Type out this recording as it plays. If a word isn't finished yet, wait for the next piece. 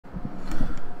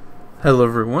Hello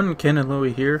everyone,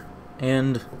 CannonChat here,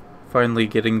 and finally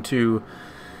getting to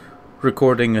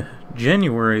recording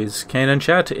January's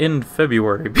CannonChat in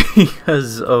February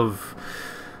because of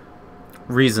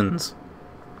reasons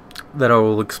that I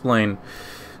will explain.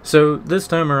 So this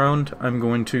time around I'm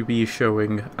going to be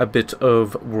showing a bit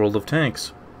of World of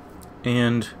Tanks,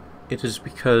 and it is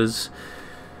because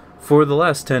for the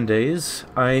last 10 days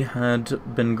I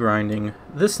had been grinding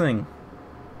this thing,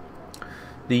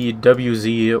 the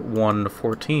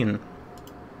WZ-114.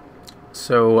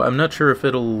 So I'm not sure if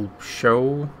it'll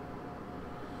show.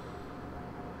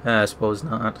 I suppose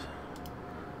not.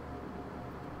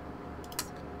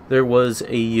 There was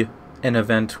an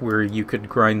event where you could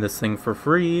grind this thing for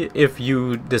free if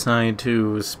you decide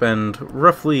to spend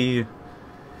roughly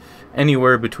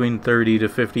anywhere between 30 to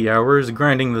 50 hours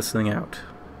grinding this thing out.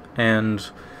 And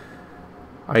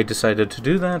I decided to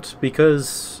do that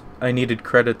because I needed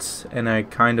credits, and I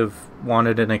kind of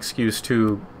wanted an excuse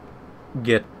to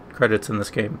get credits in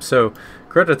this game. So,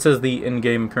 credits is the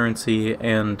in-game currency,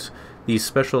 and these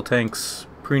special tanks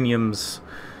premiums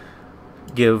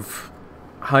give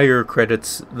higher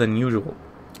credits than usual.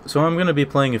 So I'm going to be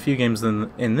playing a few games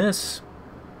in this,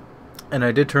 and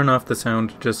I did turn off the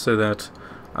sound just so that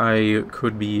I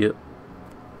could be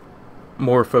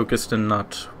more focused and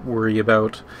not worry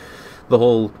about the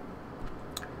whole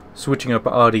switching up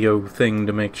audio thing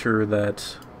to make sure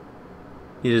that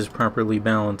it is properly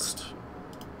balanced.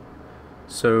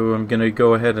 So I'm gonna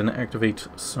go ahead and activate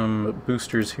some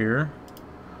boosters here.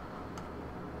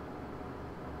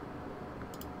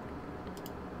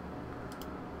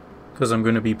 Because I'm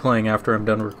going to be playing after I'm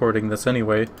done recording this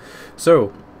anyway.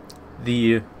 So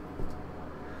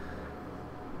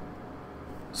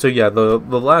yeah,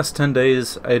 the last 10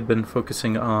 days I had been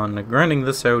focusing on grinding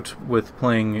this out with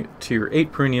playing Tier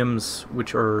 8 premiums,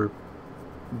 which are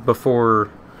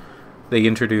before they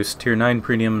introduced Tier 9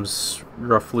 premiums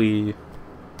roughly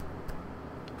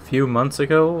a few months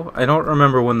ago. I don't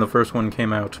remember when the first one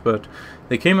came out, but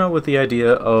they came out with the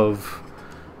idea of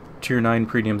Tier 9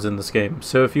 premiums in this game.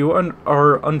 So if you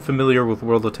are unfamiliar with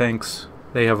World of Tanks,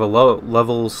 they have a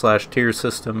level/tier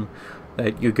system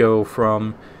that you go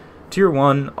from Tier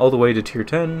 1 all the way to Tier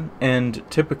 10, and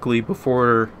typically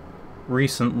before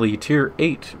recently Tier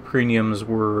 8 premiums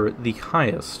were the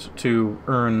highest to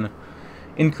earn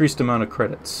increased amount of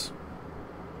credits.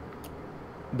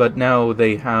 But now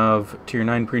they have Tier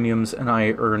 9 premiums, and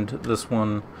I earned this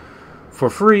one for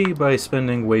free by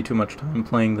spending way too much time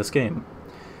playing this game.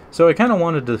 So I kind of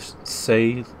wanted to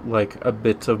say like a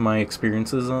bit of my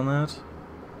experiences on that.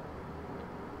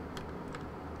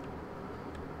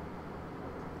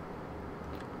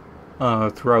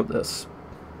 Throughout this,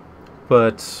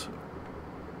 but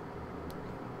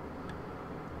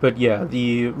yeah,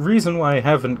 the reason why I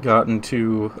haven't gotten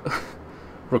to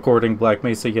recording Black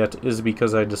Mesa yet is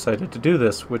because I decided to do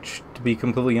this, which, to be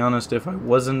completely honest, if I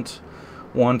wasn't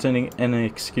wanting an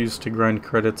excuse to grind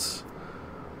credits,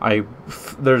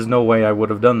 there's no way I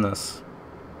would have done this.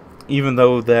 Even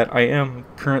though that I am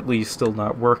currently still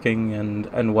not working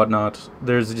and whatnot,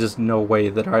 there's just no way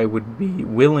that I would be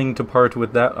willing to part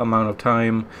with that amount of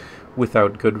time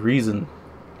without good reason.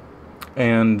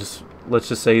 And let's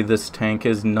just say this tank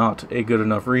is not a good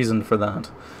enough reason for that.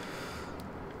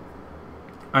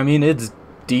 I mean, it's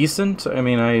decent. I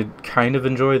mean, I kind of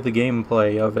enjoy the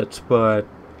gameplay of it, but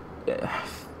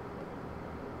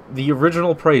the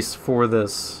original price for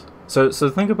this... So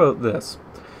think about this.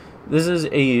 This is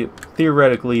a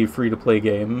theoretically free-to-play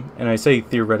game, and I say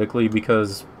theoretically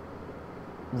because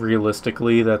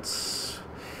realistically that's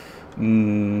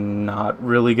not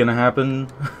really gonna happen.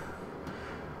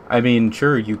 I mean,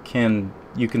 sure, you can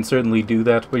certainly do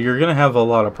that, but you're gonna have a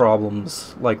lot of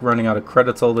problems, like running out of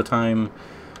credits all the time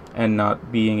and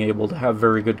not being able to have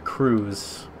very good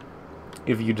crews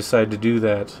if you decide to do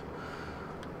that.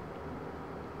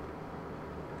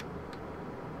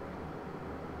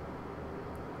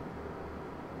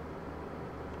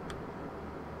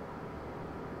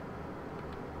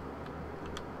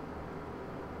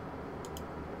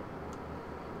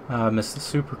 Missed the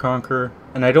Super Conquer,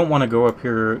 and I don't want to go up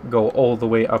here, go all the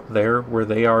way up there where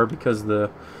they are, because the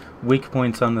weak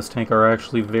points on this tank are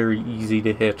actually very easy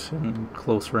to hit in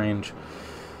close range.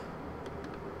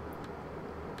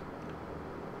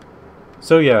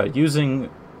 So yeah, using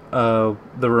the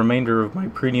remainder of my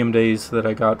premium days that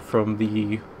I got from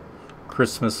the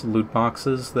Christmas loot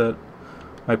boxes that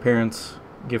my parents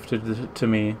gifted to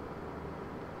me.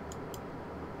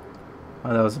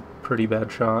 That was a pretty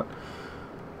bad shot.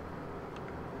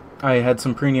 I had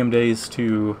some premium days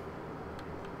to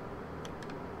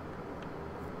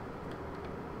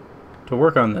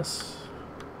work on this.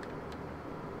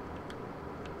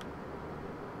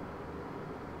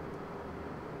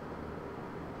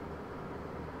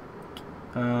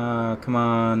 Come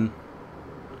on.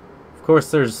 Of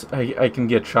course, I can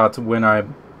get shots when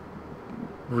I'm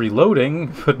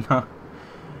reloading, but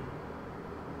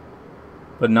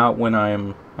not when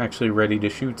I'm actually ready to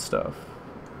shoot stuff.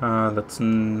 That's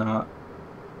not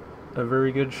a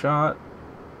very good shot.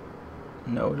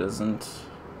 No, it isn't.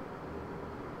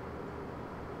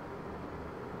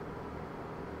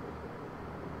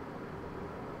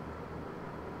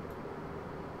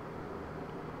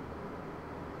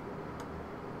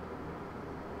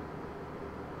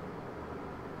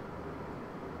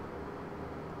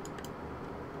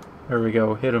 There we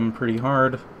go, hit them pretty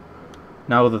hard.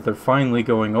 Now that they're finally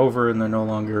going over and they're no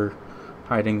longer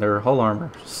hiding their hull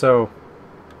armor. So,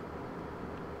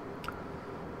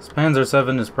 this Panzer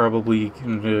 7 is probably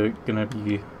gonna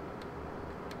be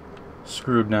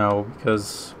screwed now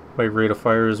because my rate of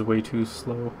fire is way too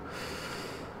slow.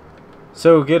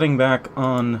 So, getting back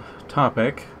on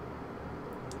topic,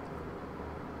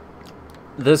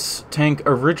 this tank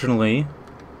originally,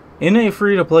 in a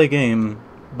free-to-play game,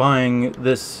 buying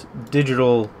this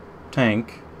digital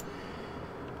tank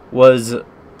was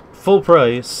full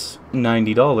price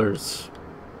 $90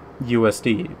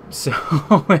 USD. So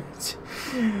it's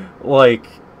like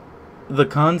the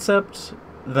concept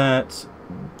that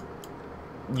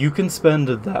you can spend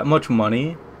that much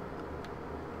money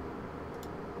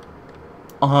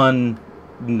on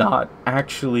not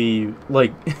actually,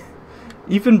 like,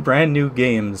 even brand new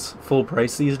games full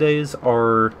price these days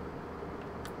are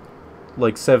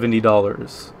like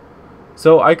 $70.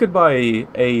 So I could buy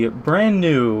a brand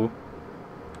new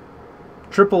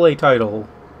AAA title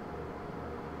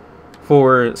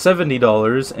for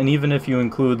 $70, and even if you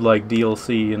include like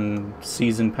DLC and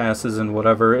season passes and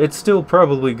whatever, it's still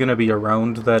probably gonna be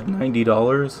around that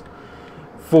 $90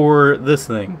 for this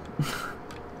thing.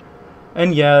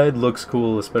 And yeah, it looks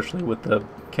cool, especially with the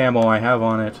camo I have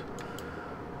on it,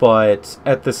 but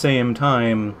at the same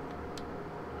time,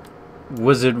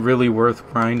 was it really worth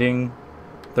grinding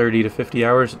 30 to 50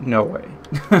 hours? No way.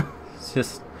 It's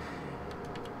just...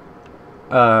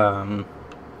 And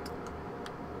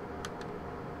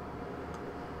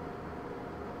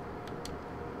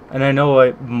I know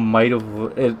I might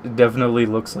have... It definitely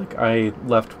looks like I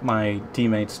left my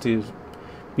teammates to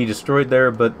be destroyed there,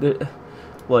 but,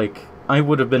 like, I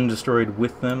would have been destroyed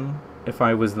with them if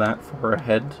I was that far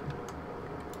ahead.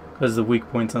 Because the weak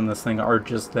points on this thing are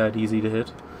just that easy to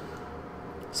hit.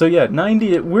 So yeah,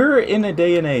 we're in a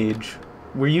day and age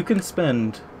where you can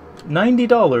spend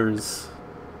 $90.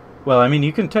 Well, I mean,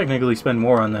 you can technically spend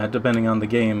more on that depending on the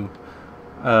game.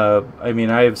 I mean,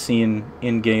 I have seen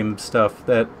in-game stuff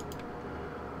that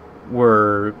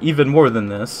were even more than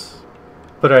this.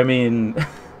 But I mean,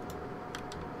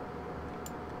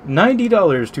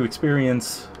 $90 to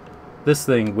experience this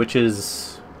thing, which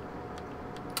is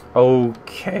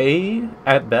okay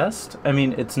at best. I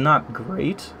mean, it's not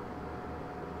great.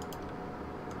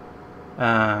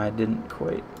 I didn't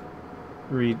quite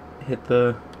hit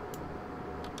the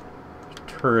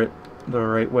turret the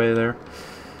right way there.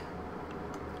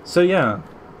 So yeah,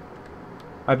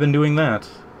 I've been doing that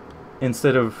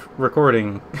instead of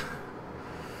recording.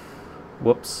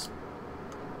 Whoops.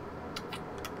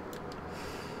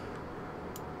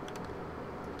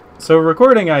 So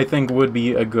recording, I think, would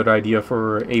be a good idea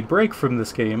for a break from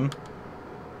this game.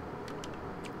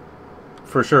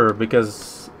 For sure,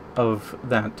 because of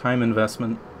that time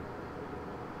investment.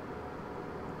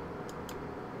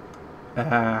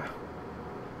 Yeah,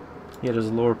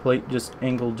 his lower plate just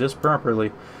angled just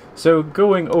properly. So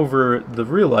going over the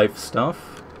real life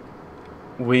stuff,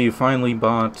 we finally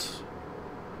bought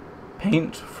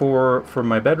paint for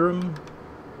my bedroom.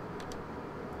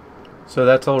 So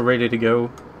that's all ready to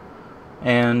go.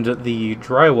 And the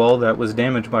drywall that was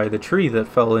damaged by the tree that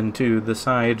fell into the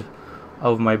side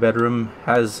of my bedroom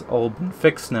has all been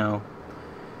fixed now.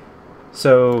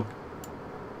 So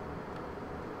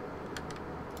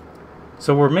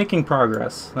we're making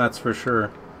progress, that's for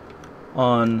sure,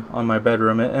 on my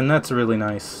bedroom, and that's really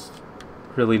nice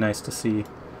to see.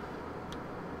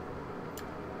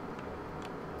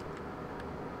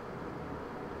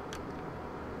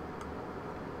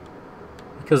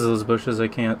 Because of those bushes, I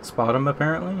can't spot them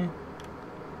apparently.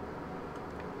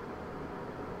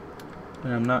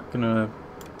 And I'm not gonna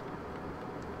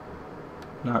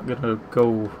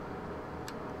go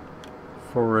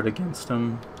forward against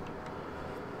him.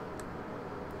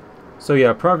 So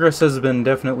yeah, progress has been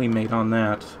definitely made on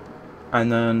that.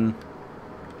 And then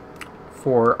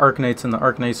for Arknights and the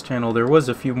Arknights channel, there was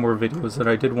a few more videos that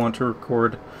I did want to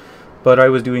record, but I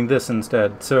was doing this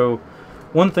instead. So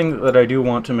one thing that I do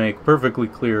want to make perfectly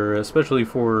clear, especially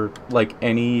for like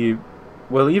any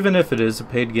well, even if it is a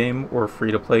paid game or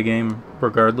free-to-play game,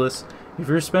 regardless, if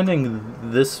you're spending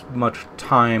this much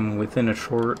time within a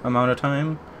short amount of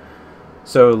time,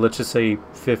 so let's just say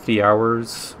 50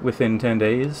 hours within 10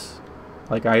 days,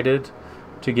 like I did,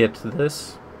 to get to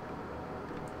this,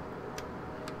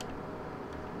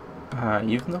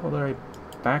 even though that I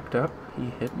backed up,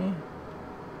 he hit me?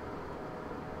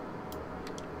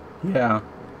 Yeah.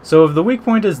 So if the weak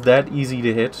point is that easy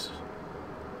to hit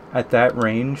at that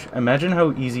range, imagine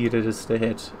how easy it is to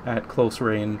hit at close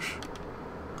range.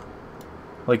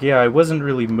 Like, yeah, I wasn't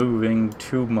really moving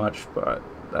too much, but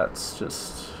that's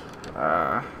just...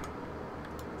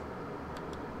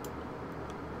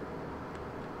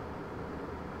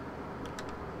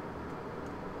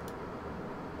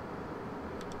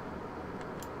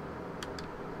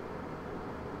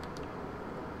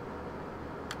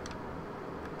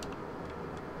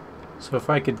 So if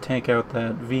I could tank out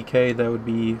that VK, that would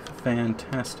be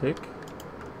fantastic.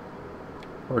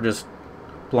 Or just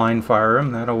blind fire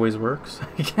him, that always works,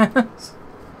 I guess.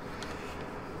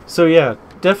 So yeah,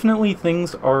 definitely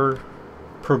things are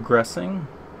progressing.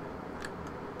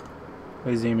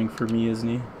 He's aiming for me, isn't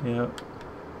he? Yeah.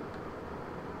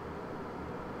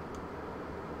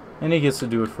 And he gets to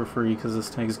do it for free because this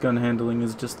tank's gun handling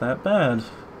is just that bad.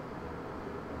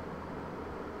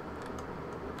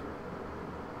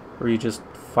 Or you just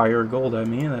fire gold at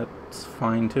me, that's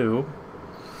fine too.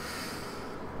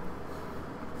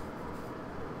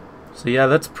 So yeah,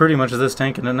 that's pretty much this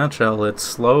tank in a nutshell. It's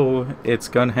slow, its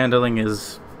gun handling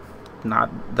is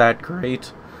not that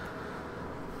great,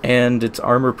 and its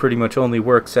armor pretty much only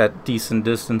works at decent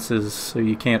distances, so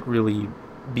you can't really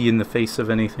be in the face of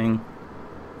anything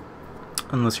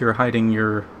unless you're hiding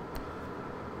your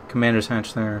commander's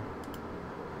hatch there.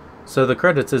 So the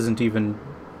credits isn't even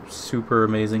super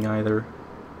amazing either.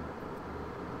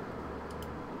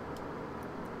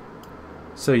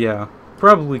 So yeah,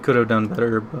 probably could have done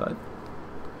better, but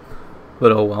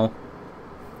oh well.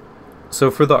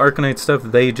 So for the Arknights stuff,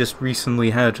 they just recently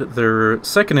had their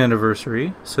 2nd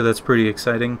anniversary, so that's pretty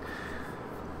exciting.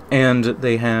 And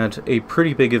they had a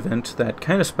pretty big event that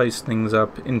kind of spiced things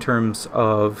up in terms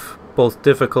of both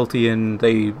difficulty, and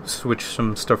they switched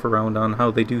some stuff around on how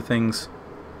they do things.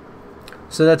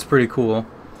 So that's pretty cool.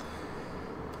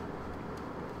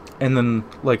 And then,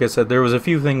 like I said, there was a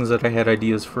few things that I had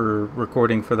ideas for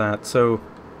recording for that, so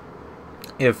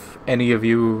if any of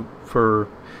you, for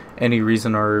any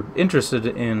reason, are interested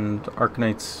in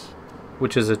Arknights,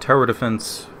 which is a tower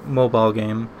defense mobile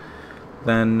game,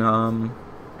 then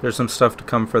there's some stuff to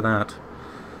come for that.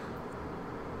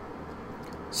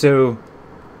 So,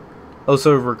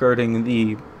 also regarding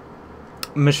the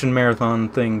mission marathon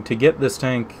thing, to get this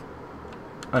tank,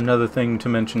 another thing to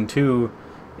mention too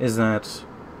is that,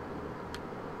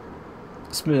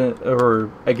 or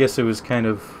I guess it was kind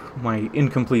of my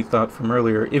incomplete thought from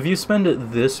earlier, if you spend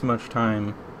this much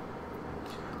time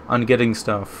on getting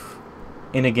stuff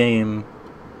in a game,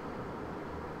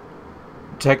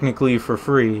 technically for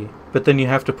free, but then you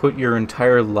have to put your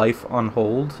entire life on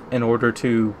hold in order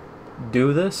to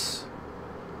do this,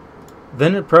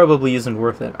 then it probably isn't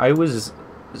worth it. I was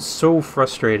so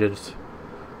frustrated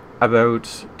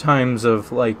about times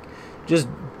of, like, just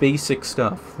basic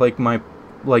stuff, like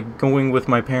going with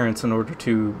my parents in order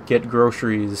to get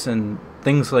groceries and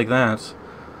things like that,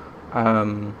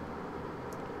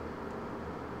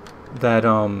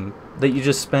 that you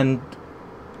just spend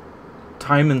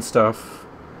time and stuff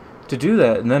to do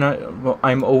that, and then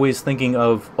I'm always thinking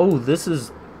of, oh, this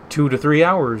is 2 to 3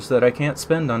 hours that I can't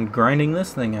spend on grinding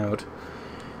this thing out,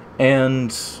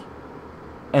 and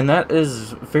that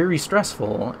is very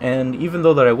stressful. And even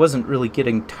though that I wasn't really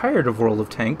getting tired of World of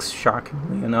Tanks,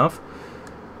 shockingly enough.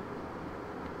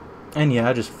 And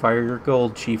yeah, just fire your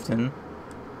gold, chieftain.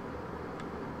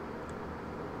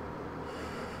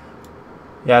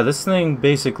 Yeah, this thing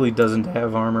basically doesn't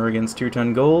have armor against tier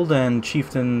 10 gold, and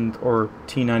chieftain, or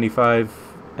T95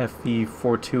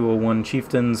 FV4201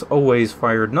 chieftains always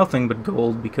fired nothing but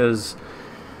gold because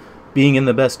being in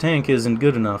the best tank isn't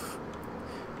good enough.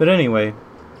 But anyway,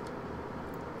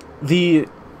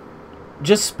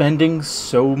 just spending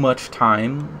so much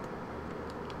time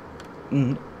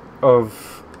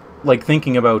of, like,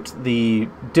 thinking about the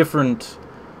different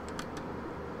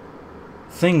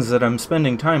things that I'm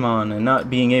spending time on and not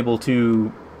being able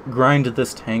to grind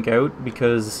this tank out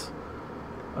because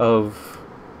of,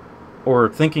 or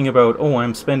thinking about, oh,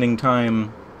 I'm spending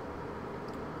time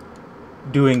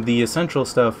doing the essential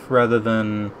stuff rather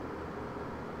than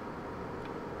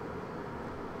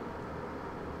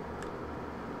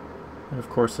and of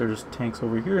course there's tanks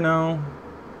over here now.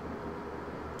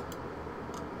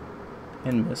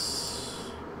 And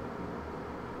miss.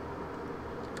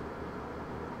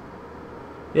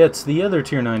 Yeah, it's the other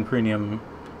Tier 9 premium.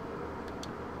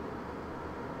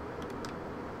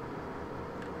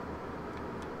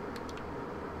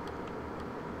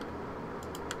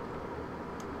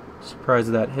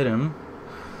 Surprised that hit him.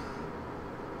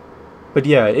 But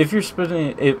yeah, if you're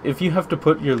spending, if you have to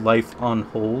put your life on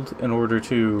hold in order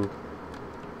to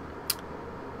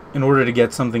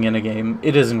get something in a game,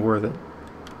 it isn't worth it,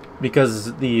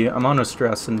 because the amount of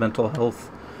stress and mental health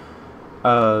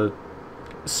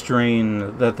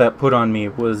strain that put on me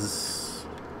was,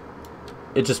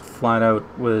 it just flat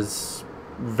out was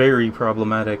very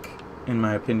problematic, in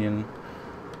my opinion.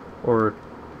 Or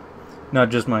not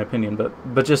just my opinion,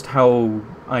 but just how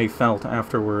I felt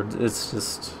afterwards. It's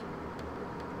just,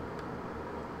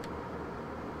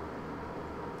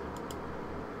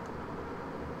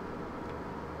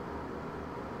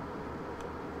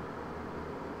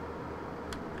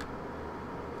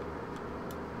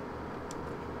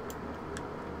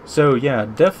 so yeah,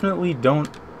 definitely don't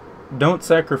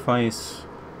sacrifice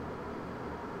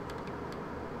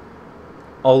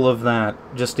all of that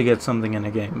just to get something in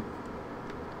a game,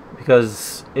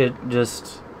 because it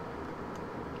just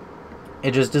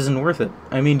isn't worth it.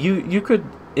 I mean, you could,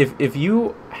 if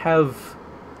you have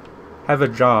a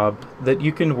job that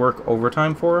you can work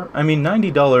overtime for. I mean,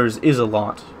 $90 is a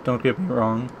lot, don't get me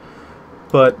wrong,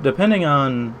 but depending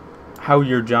on how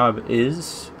your job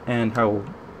is and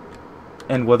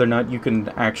whether or not you can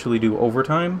actually do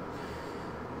overtime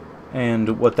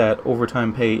and what that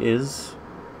overtime pay is,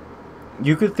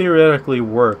 you could theoretically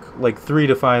work like 3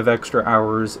 to 5 extra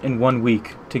hours in 1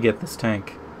 week to get this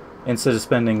tank, instead of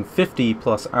spending 50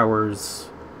 plus hours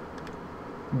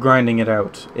grinding it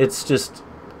out. It's just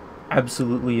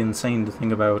absolutely insane to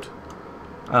think about.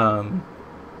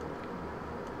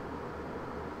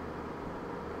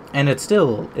 And it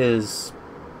still is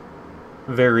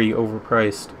very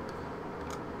overpriced.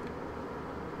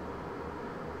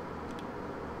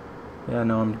 Yeah,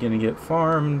 no, I'm gonna get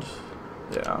farmed.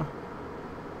 Yeah.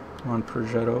 Come on,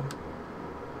 Progetto.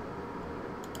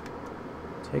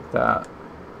 Take that.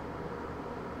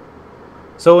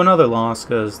 So another loss,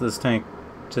 because this tank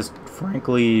just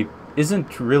frankly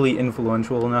isn't really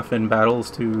influential enough in battles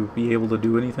to be able to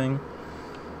do anything.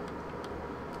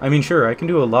 I mean, sure, I can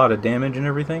do a lot of damage and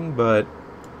everything, but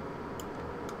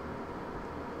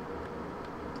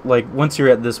like, once you're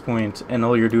at this point and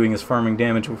all you're doing is farming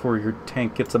damage before your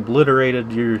tank gets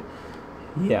obliterated,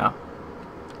 yeah,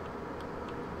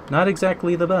 not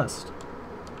exactly the best.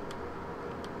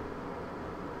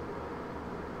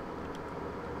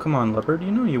 Come on, Leopard,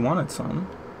 you know you wanted some.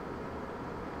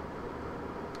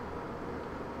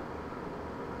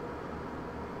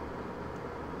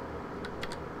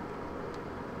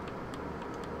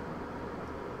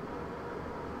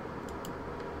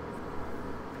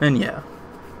 And yeah,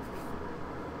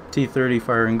 T30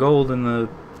 firing gold and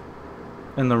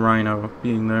the Rhino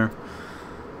being there.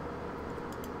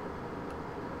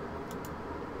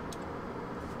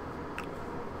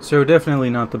 So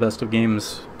definitely not the best of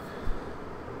games.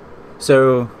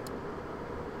 So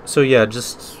yeah,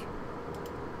 just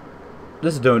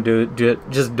don't do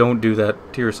it. Just don't do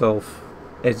that to yourself.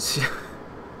 It's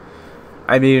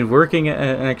I mean, working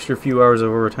an extra few hours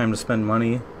of overtime to spend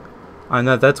money on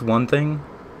that's one thing,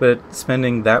 but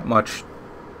spending that much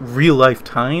real life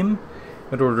time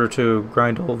in order to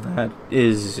grind all that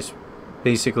is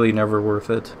basically never worth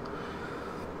it.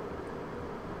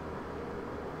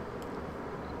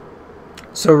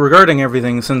 So regarding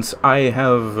everything, since I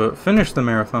have finished the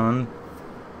marathon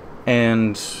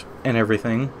and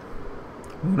everything,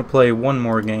 I'm gonna play one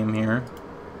more game here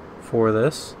for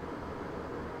this.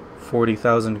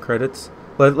 40,000 credits.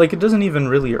 Like, it doesn't even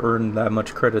really earn that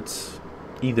much credits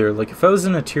either. Like, if I was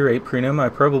in a tier 8 prelim, I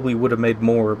probably would have made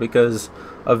more because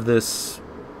of this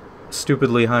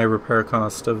stupidly high repair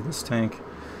cost of this tank.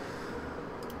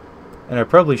 And I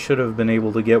probably should have been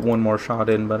able to get one more shot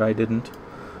in, but I didn't.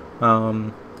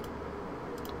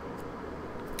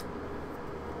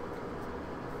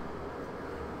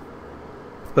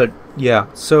 But yeah,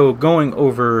 so going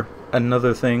over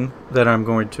another thing that I'm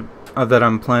going to that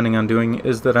I'm planning on doing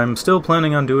is that I'm still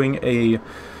planning on doing a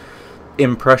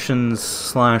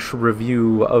impressions /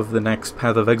 review of the next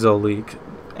Path of Exile League.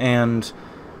 And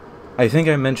I think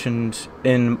I mentioned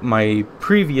in my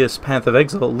previous Path of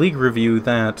Exile League review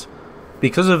that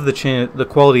because of the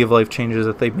quality of life changes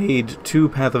that they made to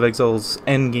Path of Exile's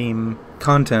endgame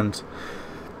content,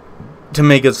 to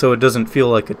make it so it doesn't feel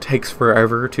like it takes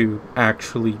forever to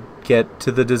actually get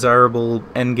to the desirable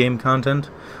endgame content,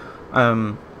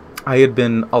 I had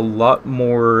been a lot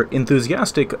more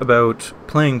enthusiastic about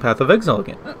playing Path of Exile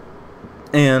again.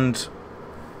 And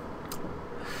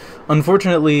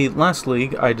Unfortunately, last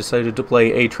league I decided to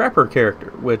play a trapper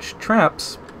character, which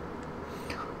traps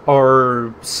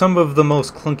are some of the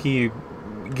most clunky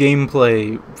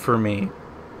gameplay for me.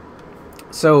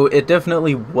 So it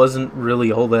definitely wasn't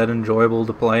really all that enjoyable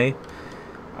to play.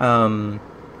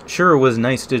 Sure, it was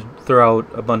nice to throw out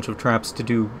a bunch of traps to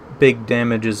do big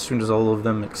damage as soon as all of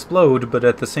them explode, but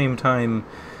at the same time,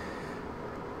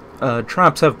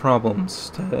 traps have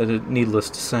problems, needless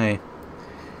to say.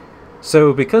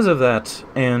 So because of that,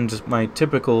 and my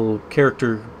typical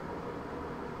character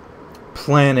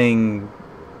planning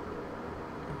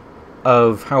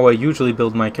of how I usually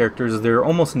build my characters, they're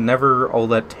almost never all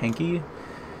that tanky.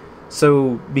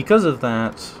 So because of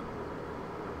that,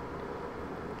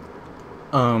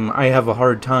 I have a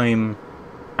hard time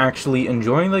actually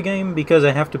enjoying the game because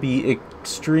I have to be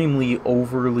extremely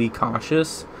overly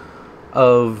cautious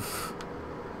of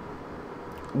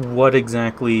what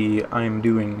exactly I'm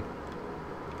doing.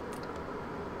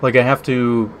 Like, I have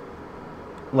to,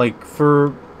 like, for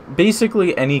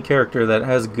basically any character that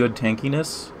has good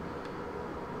tankiness.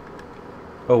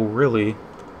 Oh, really?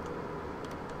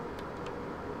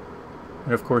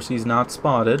 And of course he's not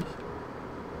spotted.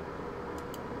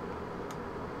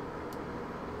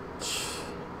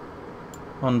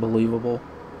 Unbelievable.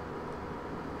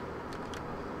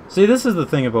 See, this is the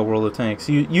thing about World of Tanks.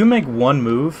 You make one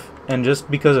move, and just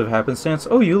because of happenstance,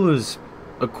 oh, you lose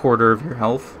a quarter of your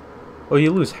health. Oh,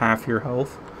 you lose half your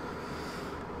health.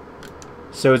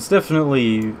 So it's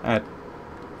definitely at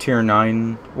tier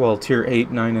 9, well, tier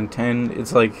 8, 9, and 10,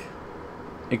 it's like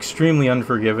extremely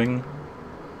unforgiving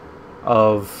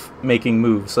of making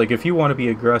moves. Like, if you want to be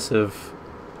aggressive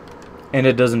and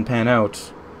it doesn't pan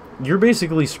out, you're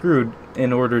basically screwed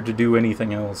in order to do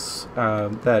anything else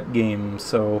that game.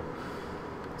 So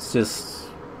it's just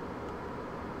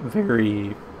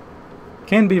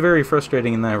can be very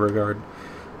frustrating in that regard.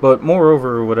 But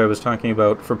moreover, what I was talking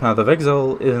about for Path of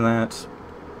Exile is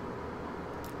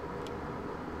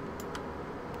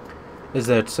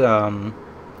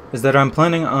that I'm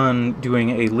planning on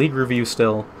doing a league review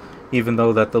still, even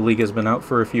though that the league has been out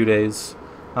for a few days,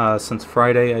 since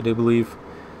Friday, I do believe.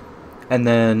 And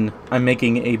then I'm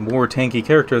making a more tanky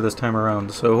character this time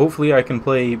around, so hopefully I can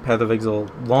play Path of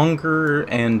Exile longer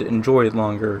and enjoy it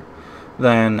longer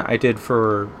than I did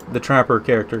for the Trapper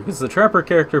character, because the Trapper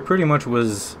character pretty much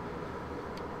was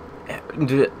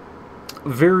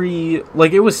very,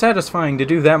 like, it was satisfying to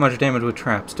do that much damage with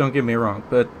traps, don't get me wrong,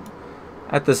 but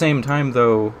at the same time,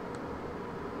 though,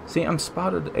 see, I'm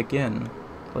spotted again.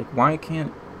 Like, why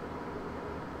can't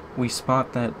we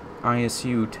spot that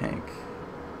ISU tank?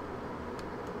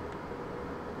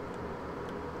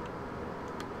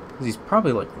 He's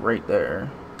probably, like, right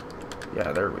there.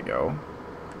 Yeah, there we go.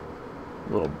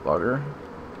 Little bugger.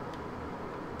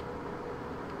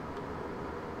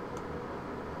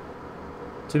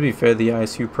 To be fair, the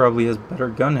ISU probably has better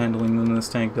gun handling than this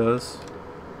tank does.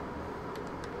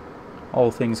 All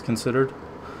things considered.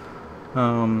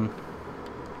 I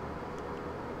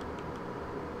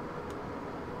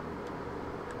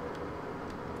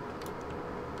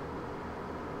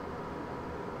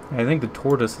think the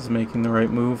Tortoise is making the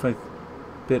right move,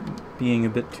 being a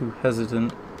bit too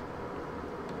hesitant.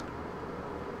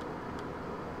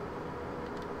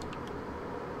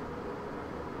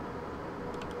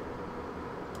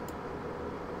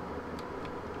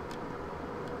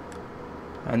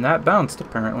 And that bounced,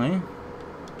 apparently.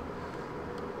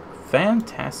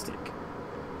 Fantastic.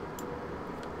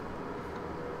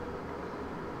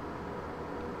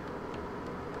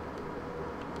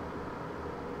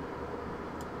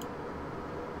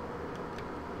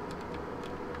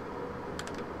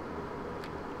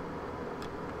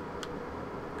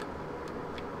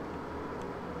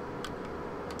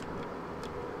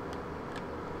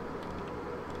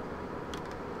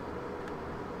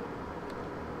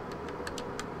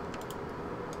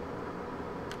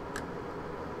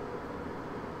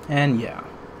 And yeah,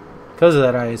 because of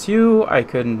that ISU, I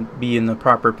couldn't be in the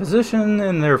proper position,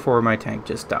 and therefore my tank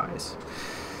just dies.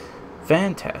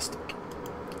 Fantastic.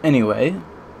 Anyway,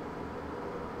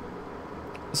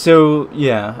 so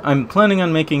yeah, I'm planning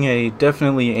on making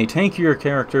definitely a tankier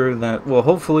character that will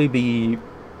hopefully be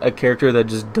a character that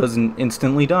just doesn't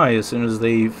instantly die as soon as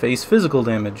they face physical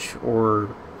damage,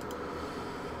 or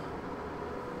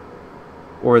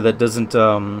that doesn't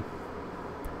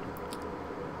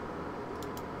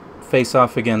face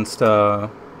off against that.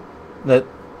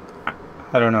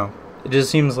 I don't know. It just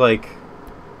seems like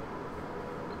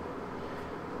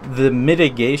the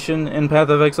mitigation in Path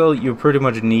of Exile, you pretty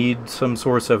much need some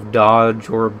source of dodge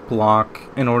or block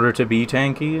in order to be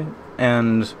tanky,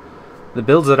 and the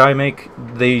builds that I make,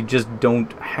 they just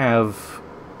don't have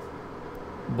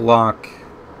block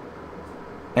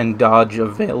and dodge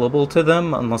available to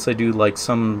them unless I do like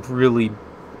some really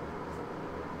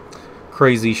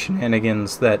crazy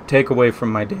shenanigans that take away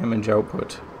from my damage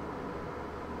output.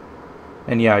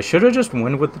 And yeah, I should have just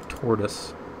went with the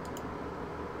tortoise.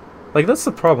 Like, that's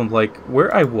the problem. Like,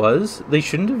 where I was, they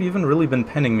shouldn't have even really been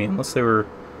penning me unless they were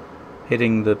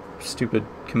hitting the stupid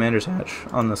commander's hatch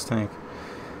on this tank.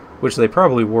 Which they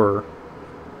probably were.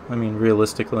 I mean,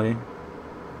 realistically.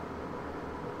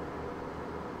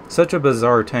 Such a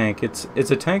bizarre tank. It's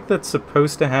a tank that's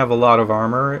supposed to have a lot of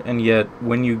armor, and yet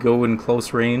when you go in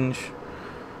close range,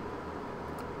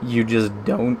 you just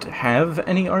don't have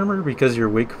any armor because your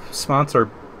weak spots are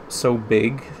so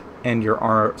big and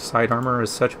your side armor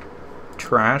is such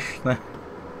trash that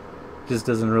it just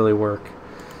doesn't really work.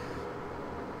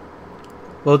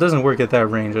 Well, it doesn't work at that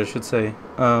range, I should say.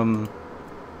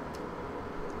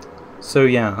 So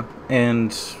yeah,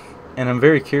 and I'm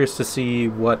very curious to see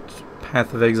what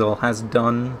Path of Exile has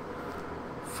done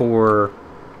for...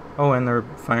 Oh, and they're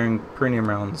firing Perineum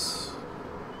rounds.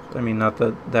 I mean, not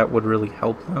that that would really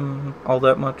help them all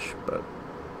that much, but...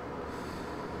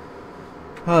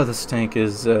 Oh, this tank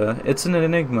is, it's an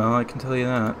enigma, I can tell you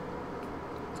that.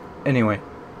 Anyway.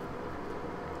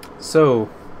 So...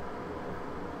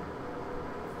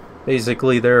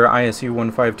 Basically, their ISU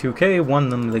 152K won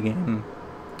them the game.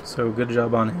 So, good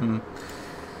job on him.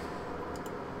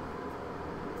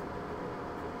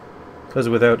 Because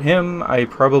without him, I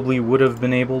probably would have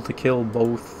been able to kill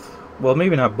both. Well,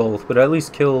 maybe not both, but at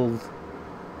least killed...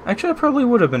 Actually, I probably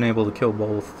would have been able to kill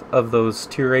both of those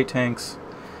tier 8 tanks.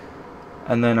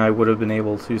 And then I would have been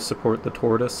able to support the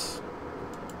tortoise.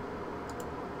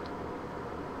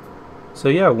 So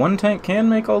yeah, one tank can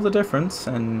make all the difference,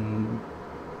 and...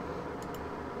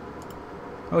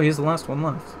 Oh, he's the last one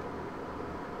left.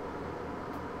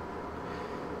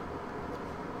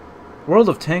 World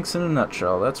of Tanks in a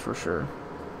nutshell, that's for sure.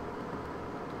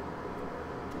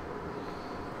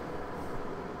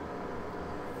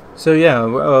 So yeah,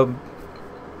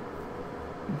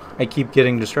 I keep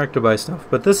getting distracted by stuff,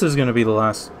 but this is going to be the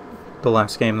last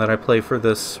game that I play for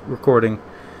this recording.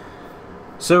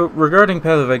 So regarding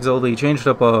Path of Exile, they changed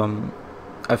up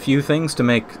a few things to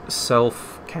make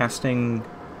self-casting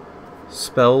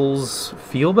spells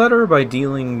feel better by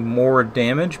dealing more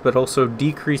damage, but also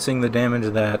decreasing the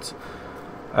damage that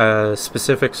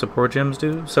specific support gems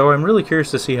do. So I'm really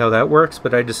curious to see how that works,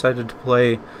 but I decided to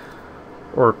play,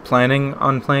 or planning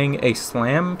on playing, a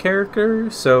slam character,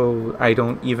 so I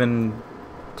don't even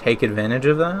take advantage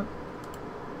of that.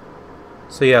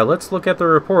 So yeah, let's look at the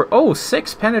report. Oh,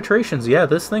 6 penetrations! Yeah,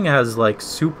 this thing has, like,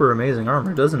 super amazing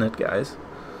armor, doesn't it, guys?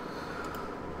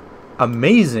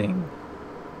 Amazing!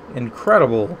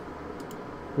 Incredible.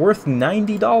 Worth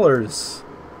 $90.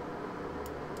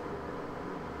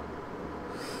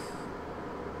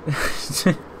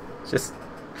 Just...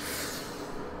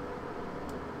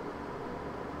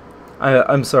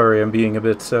 I'm sorry, I'm being a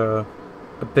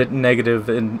bit negative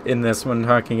in this when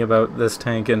talking about this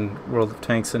tank and World of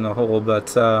Tanks in a whole,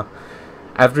 but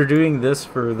after doing this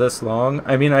for this long,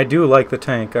 I mean, I do like the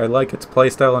tank. I like its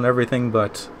playstyle and everything,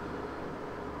 but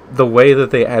the way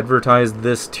that they advertised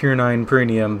this Tier 9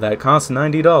 premium that costs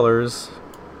 $90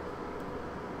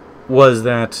 was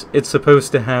that it's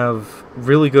supposed to have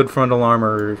really good frontal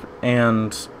armor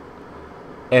and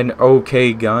an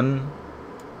okay gun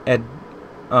at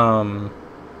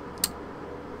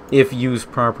if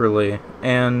used properly,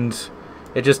 and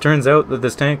it just turns out that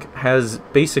this tank has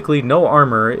basically no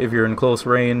armor if you're in close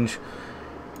range,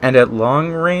 and at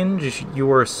long range you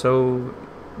are so,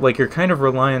 like, you're kind of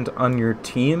reliant on your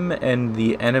team and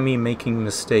the enemy making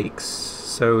mistakes,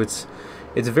 so it's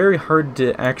very hard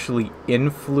to actually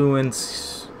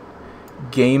influence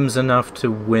games enough to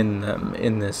win them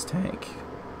in this tank.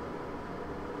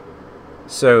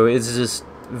 So it's just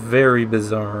very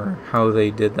bizarre how they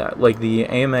did that. Like, the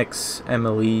AMX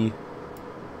MLE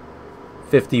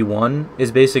 51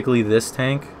 is basically this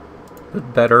tank,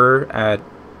 but better at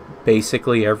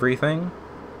basically everything.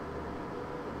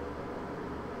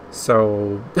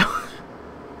 So...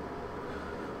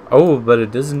 Oh, but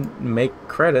it doesn't make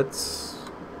credits.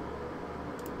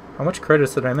 How much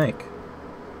credits did I make?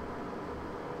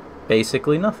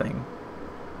 Basically nothing.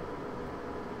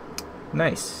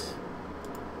 Nice.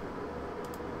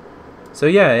 So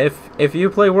yeah, if you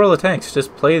play World of Tanks,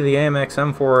 just play the AMX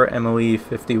M4 MLE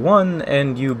 51,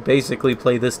 and you basically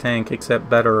play this tank, except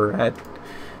better at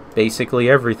basically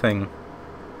everything.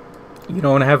 You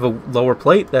don't have a lower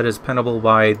plate that is pennable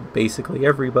by basically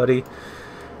everybody,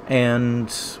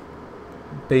 and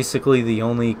basically the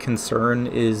only concern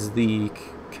is the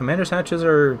commander's hatches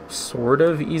are sort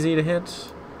of easy to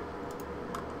hit.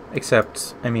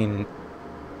 Except, I mean,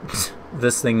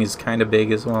 this thing is kind of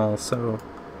big as well, so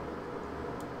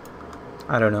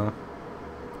I don't know.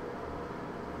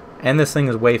 And this thing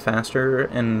is way faster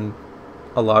and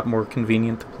a lot more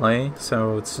convenient to play,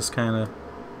 so it's just kind of,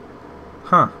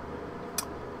 huh.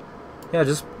 Yeah,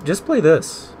 just play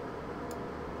this.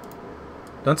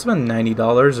 Don't spend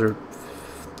 $90 or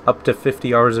up to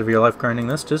 50 hours of your life grinding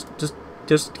this. Just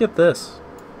get this.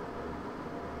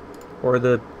 Or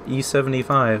the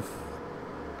E75,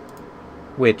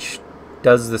 which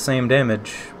does the same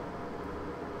damage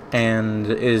and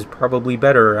is probably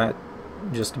better at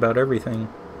just about everything.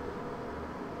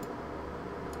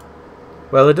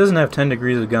 Well, it doesn't have 10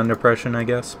 degrees of gun depression, I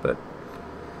guess, but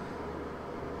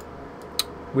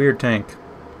weird tank.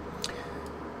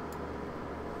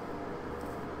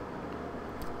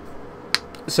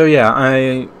 So yeah,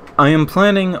 I am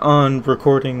planning on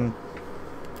recording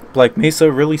Black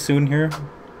Mesa really soon here.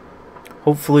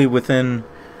 Hopefully within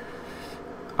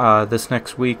this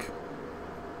next week.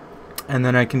 And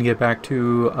then I can get back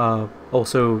to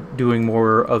also doing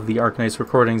more of the Arknights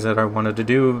recordings that I wanted to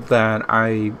do that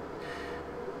I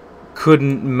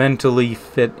couldn't mentally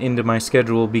fit into my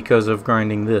schedule because of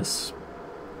grinding this.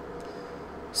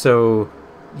 So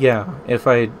yeah, if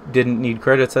I didn't need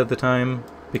credits at the time,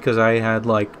 because I had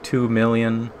like 2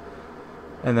 million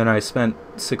and then I spent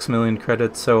 6 million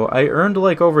credits, so I earned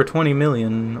like over 20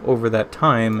 million over that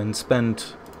time and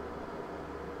spent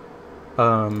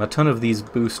a ton of these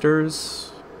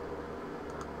boosters,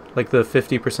 like the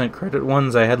 50% credit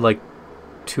ones. I had like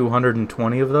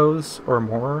 220 of those or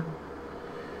more,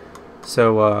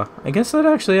 so I guess that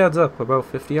actually adds up about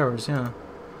 50 hours, yeah.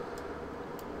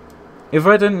 If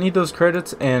I didn't need those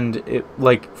credits, and it,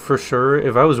 like, for sure,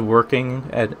 if I was working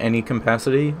at any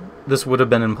capacity, this would have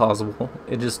been impossible.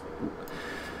 It's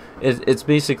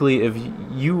basically, if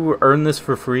you earn this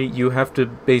for free, you have to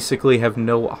basically have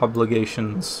no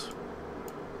obligations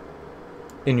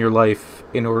in your life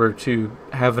in order to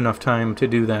have enough time to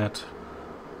do that.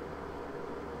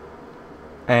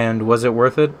 And was it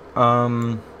worth it?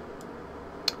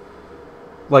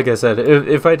 Like I said,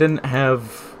 if I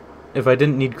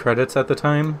didn't need credits at the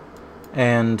time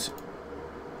and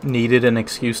needed an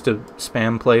excuse to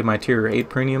spam play my tier 8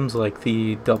 premiums, like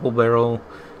the double barrel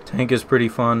tank is pretty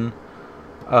fun.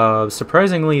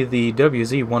 Surprisingly, the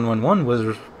WZ-111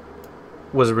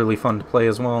 was really fun to play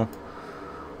as well.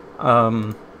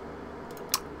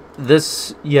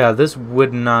 This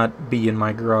would not be in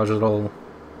my garage at all,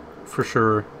 for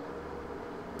sure.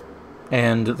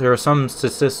 And there are some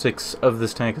statistics of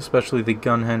this tank, especially the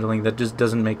gun handling, that just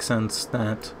doesn't make sense.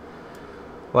 That,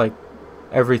 like,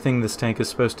 everything this tank is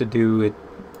supposed to do, it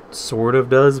sort of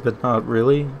does, but not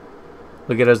really.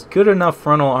 Like, it has good enough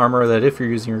frontal armor that if you're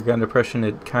using your gun depression,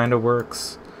 it kind of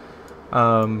works.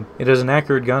 It has an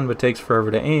accurate gun, but takes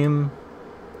forever to aim.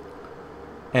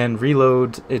 And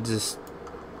reload, it just...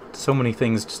 so many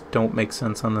things just don't make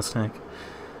sense on this tank.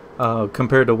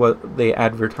 Compared to what they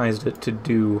advertised it to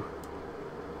do.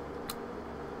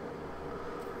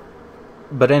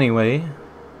 But anyway,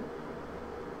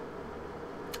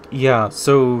 yeah,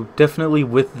 so definitely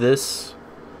with this,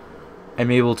 I'm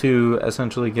able to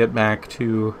essentially get back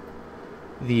to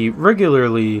the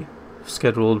regularly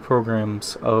scheduled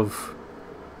programs of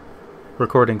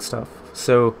recording stuff.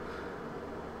 So,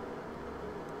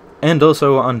 and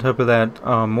also on top of that,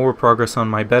 more progress on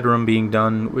my bedroom being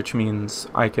done, which means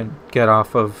I can get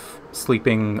off of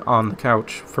sleeping on the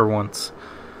couch for once.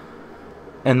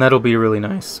 And that'll be really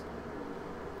nice.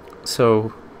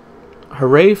 So,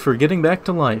 hooray for getting back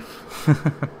to life.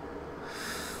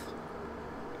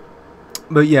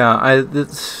 But yeah,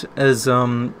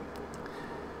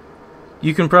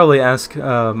 you can probably ask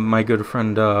my good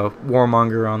friend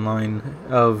Warmonger online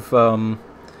of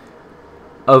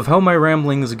how my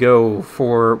ramblings go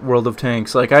for World of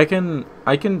Tanks. Like, I can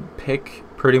pick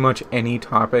pretty much any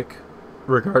topic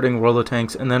regarding World of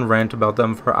Tanks and then rant about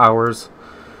them for hours.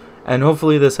 And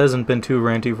hopefully this hasn't been too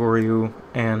ranty for you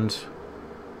and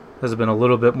has been a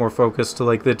little bit more focused to,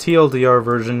 like, the TLDR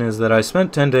version is that I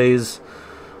spent 10 days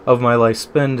of my life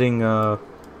spending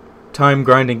time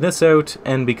grinding this out,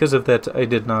 and because of that I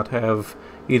did not have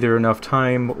either enough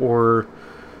time or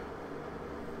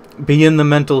be in the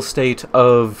mental state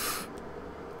of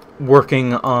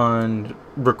working on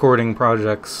recording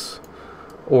projects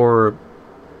or,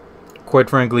 quite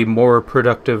frankly, more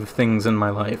productive things in my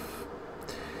life.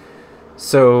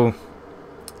 So,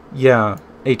 yeah,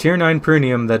 a tier 9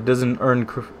 premium that doesn't earn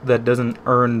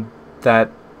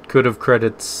that good of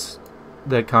credits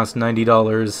that cost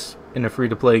 $90 in a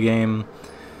free-to-play game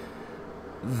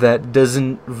that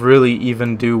doesn't really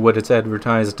even do what it's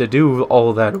advertised to do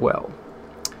all that well.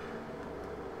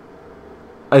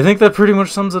 I think that pretty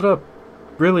much sums it up.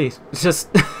 Really, it's just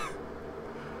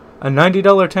a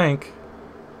 $90 tank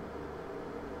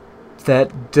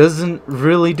that doesn't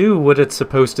really do what it's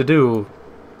supposed to do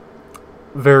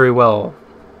very well.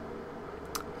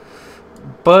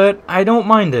 But I don't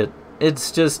mind it.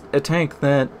 It's just a tank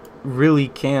that really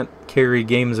can't carry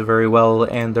games very well,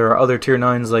 and there are other tier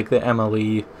 9s like the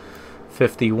MLE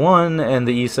 51 and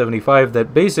the E75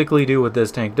 that basically do what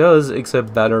this tank does,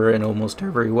 except better in almost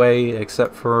every way,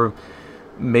 except for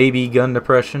maybe gun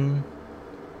depression.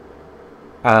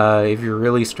 If you're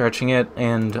really stretching it,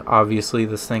 and obviously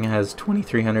this thing has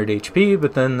 2300 HP,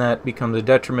 but then that becomes a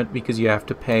detriment because you have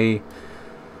to pay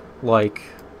like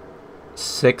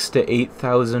 6,000 to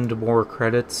 8,000 more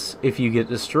credits if you get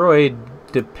destroyed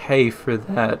to pay for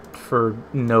that for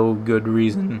no good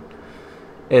reason.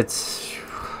 It's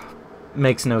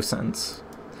makes no sense.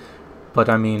 But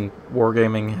I mean,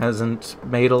 wargaming hasn't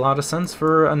made a lot of sense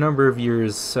for a number of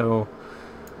years, so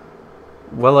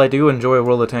while I do enjoy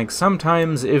World of Tanks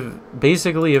sometimes, if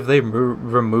they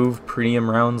remove premium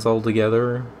rounds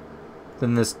altogether,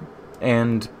 then this,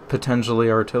 and potentially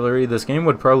artillery, this game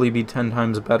would probably be 10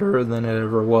 times better than it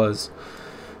ever was.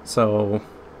 So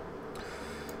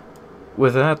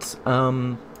with that,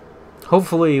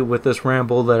 hopefully with this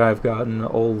ramble that I've gotten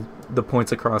all the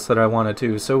points across that I wanted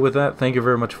to. So with that, thank you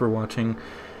very much for watching.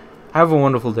 Have a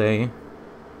wonderful day.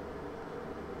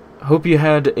 Hope you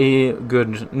had a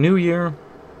good new year.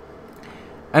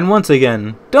 And once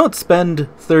again, don't spend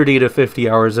 30 to 50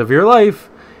 hours of your life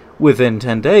within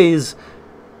 10 days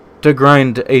to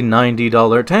grind a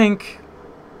 $90 tank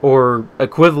or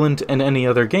equivalent in any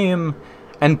other game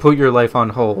and put your life on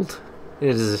hold. It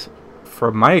is,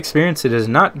 from my experience, it is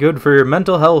not good for your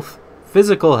mental health,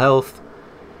 physical health,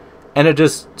 and it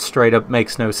just straight up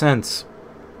makes no sense.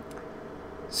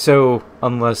 So,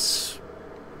 unless,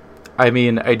 I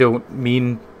mean, I don't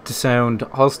mean to sound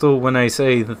hostile when I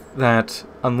say that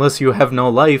unless you have no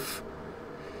life,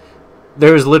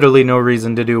 there's literally no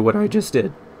reason to do what I just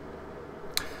did.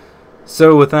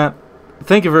 So with that,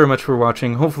 thank you very much for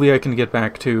watching. Hopefully I can get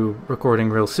back to recording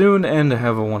real soon, and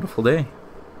have a wonderful day.